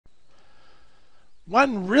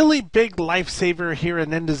One really big lifesaver here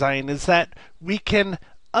in InDesign is that we can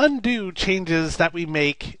undo changes that we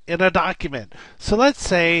make in a document. So let's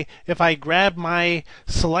say if I grab my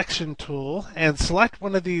selection tool and select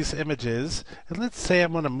one of these images, and let's say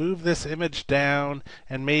I'm going to move this image down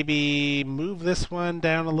and maybe move this one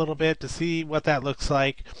down a little bit to see what that looks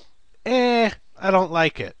like. I don't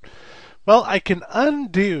like it. Well, I can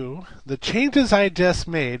undo the changes I just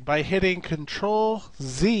made by hitting Control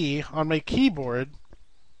Z on my keyboard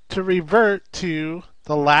to revert to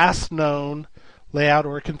the last known layout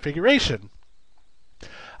or configuration.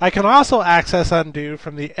 I can also access undo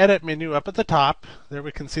from the edit menu up at the top. There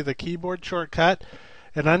we can see the keyboard shortcut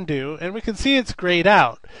and undo, and we can see it's grayed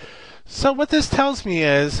out. So what this tells me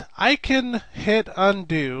is I can hit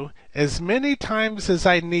undo as many times as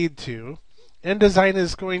I need to. InDesign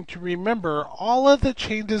is going to remember all of the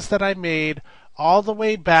changes that I made all the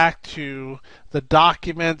way back to the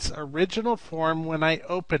document's original form when I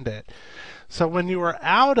opened it. So when you are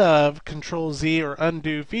out of Control Z or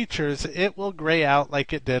undo features, it will gray out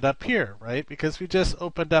like it did up here, right? Because we just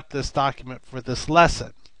opened up this document for this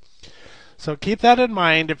lesson. So keep that in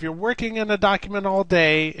mind. If you're working in a document all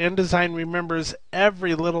day, InDesign remembers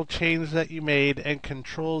every little change that you made, and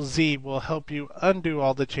Control Z will help you undo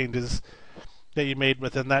all the changes that you made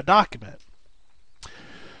within that document.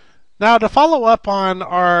 Now, to follow up on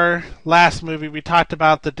our last movie, we talked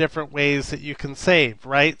about the different ways that you can save,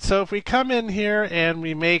 right? So if we come in here and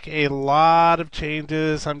we make a lot of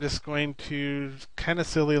changes, I'm just going to kind of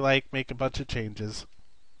silly like make a bunch of changes.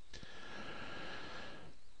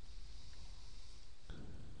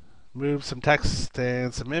 Move some text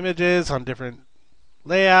and some images on different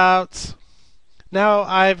layouts. Now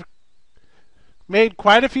I've made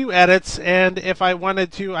quite a few edits, and if I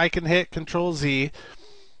wanted to, I can hit Control Z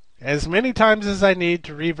as many times as I need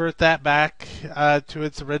to revert that back to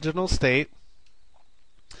its original state.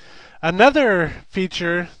 Another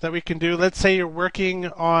feature that we can do, let's say you're working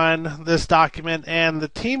on this document and the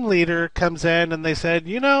team leader comes in and they said,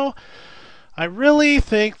 you know, I really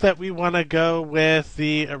think that we want to go with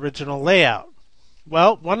the original layout.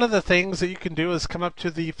 Well, one of the things that you can do is come up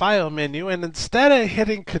to the File menu, and instead of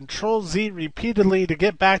hitting Control Z repeatedly to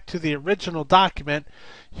get back to the original document,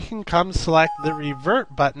 you can come select the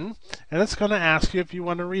Revert button, and it's going to ask you if you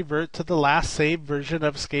want to revert to the last saved version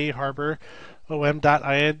of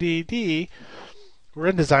skyharborOM.indd or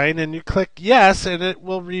InDesign, and you click Yes, and it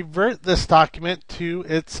will revert this document to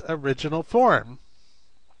its original form.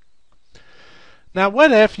 Now,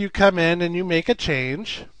 what if you come in and you make a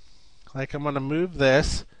change? Like I'm going to move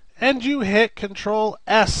this, and you hit Control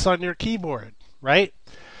S on your keyboard, right?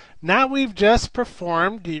 Now we've just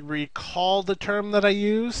performed, do you recall the term that I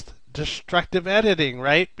used? Destructive editing,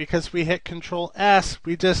 right? Because we hit Control S,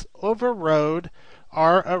 we just overrode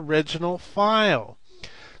our original file.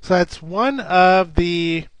 So that's one of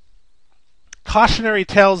the cautionary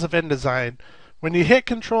tales of InDesign. When you hit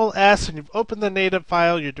Control S and you've opened the native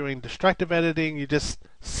file, you're doing destructive editing, you just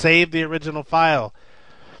save the original file.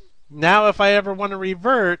 Now if I ever want to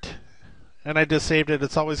revert, and I just saved it,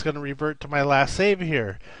 it's always going to revert to my last save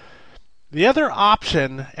here. The other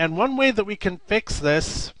option, and one way that we can fix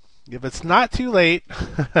this, if it's not too late,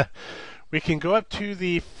 we can go up to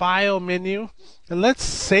the File menu, and let's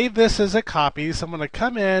save this as a copy. So I'm going to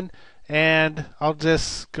come in, and I'll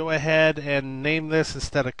just go ahead and name this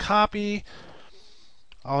instead of copy.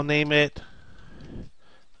 I'll name it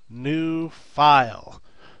new file.indd,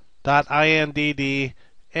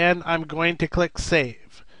 and I'm going to click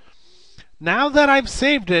Save. Now that I've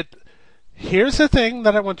saved it, here's the thing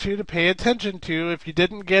that I want you to pay attention to. If you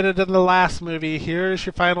didn't get it in the last movie, here's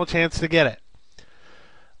your final chance to get it.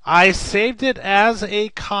 I saved it as a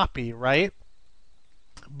copy, right?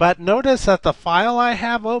 But notice that the file I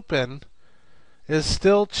have open is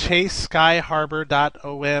still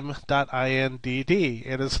chaseskyharbor.om.indd.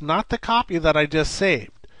 It is not the copy that I just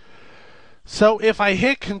saved. So if I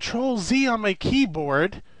hit Control Z on my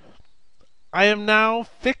keyboard, I am now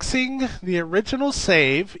fixing the original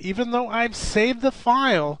save. Even though I've saved the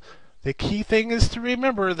file, the key thing is to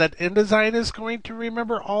remember that InDesign is going to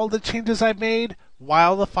remember all the changes I made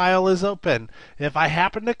while the file is open. If I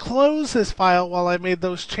happen to close this file while I made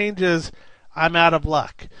those changes, I'm out of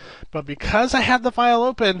luck. But because I had the file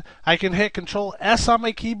open, I can hit Control S on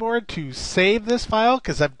my keyboard to save this file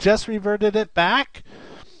because I've just reverted it back,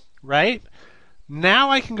 right? Now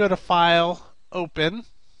I can go to File, Open,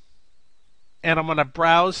 and I'm going to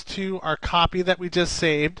browse to our copy that we just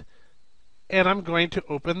saved, and I'm going to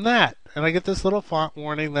open that. And I get this little font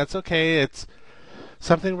warning. That's okay. It's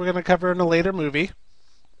something we're going to cover in a later movie.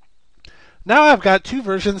 Now I've got two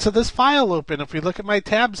versions of this file open. If we look at my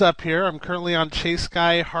tabs up here, I'm currently on Chase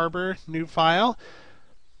Sky Harbor, new file,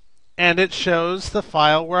 and it shows the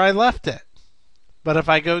file where I left it. But if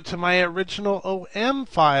I go to my original OM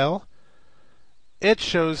file, it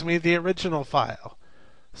shows me the original file.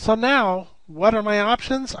 So now, what are my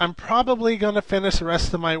options? I'm probably going to finish the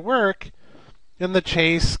rest of my work in the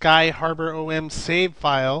Chase Sky Harbor OM save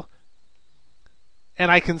file, and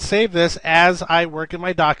I can save this as I work in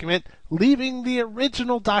my document, leaving the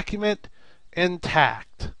original document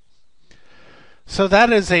intact. So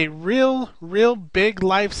that is a real big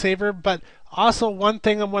lifesaver, but also one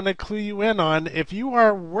thing I want to clue you in on, if you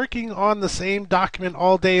are working on the same document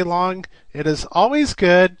all day long, it is always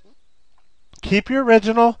good. Keep your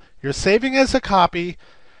original, you're saving as a copy,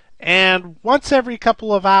 and once every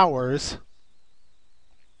couple of hours,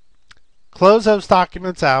 close those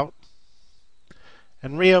documents out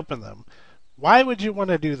and reopen them. Why would you want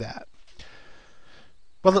to do that?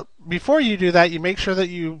 Well, before you do that, you make sure that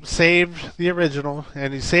you saved the original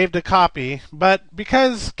and you saved a copy. But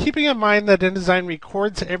because keeping in mind that InDesign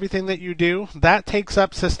records everything that you do, that takes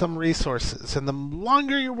up system resources. And the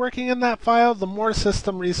longer you're working in that file, the more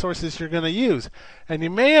system resources you're going to use. And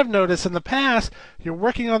you may have noticed in the past, you're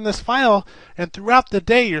working on this file, and throughout the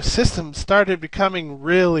day, your system started becoming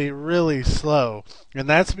really slow. And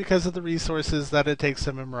that's because of the resources that it takes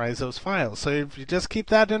to memorize those files. So if you just keep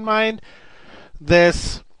that in mind,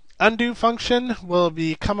 this undo function will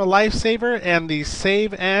become a lifesaver, and the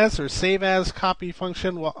save as or save as copy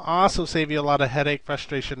function will also save you a lot of headache,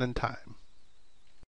 frustration, and time.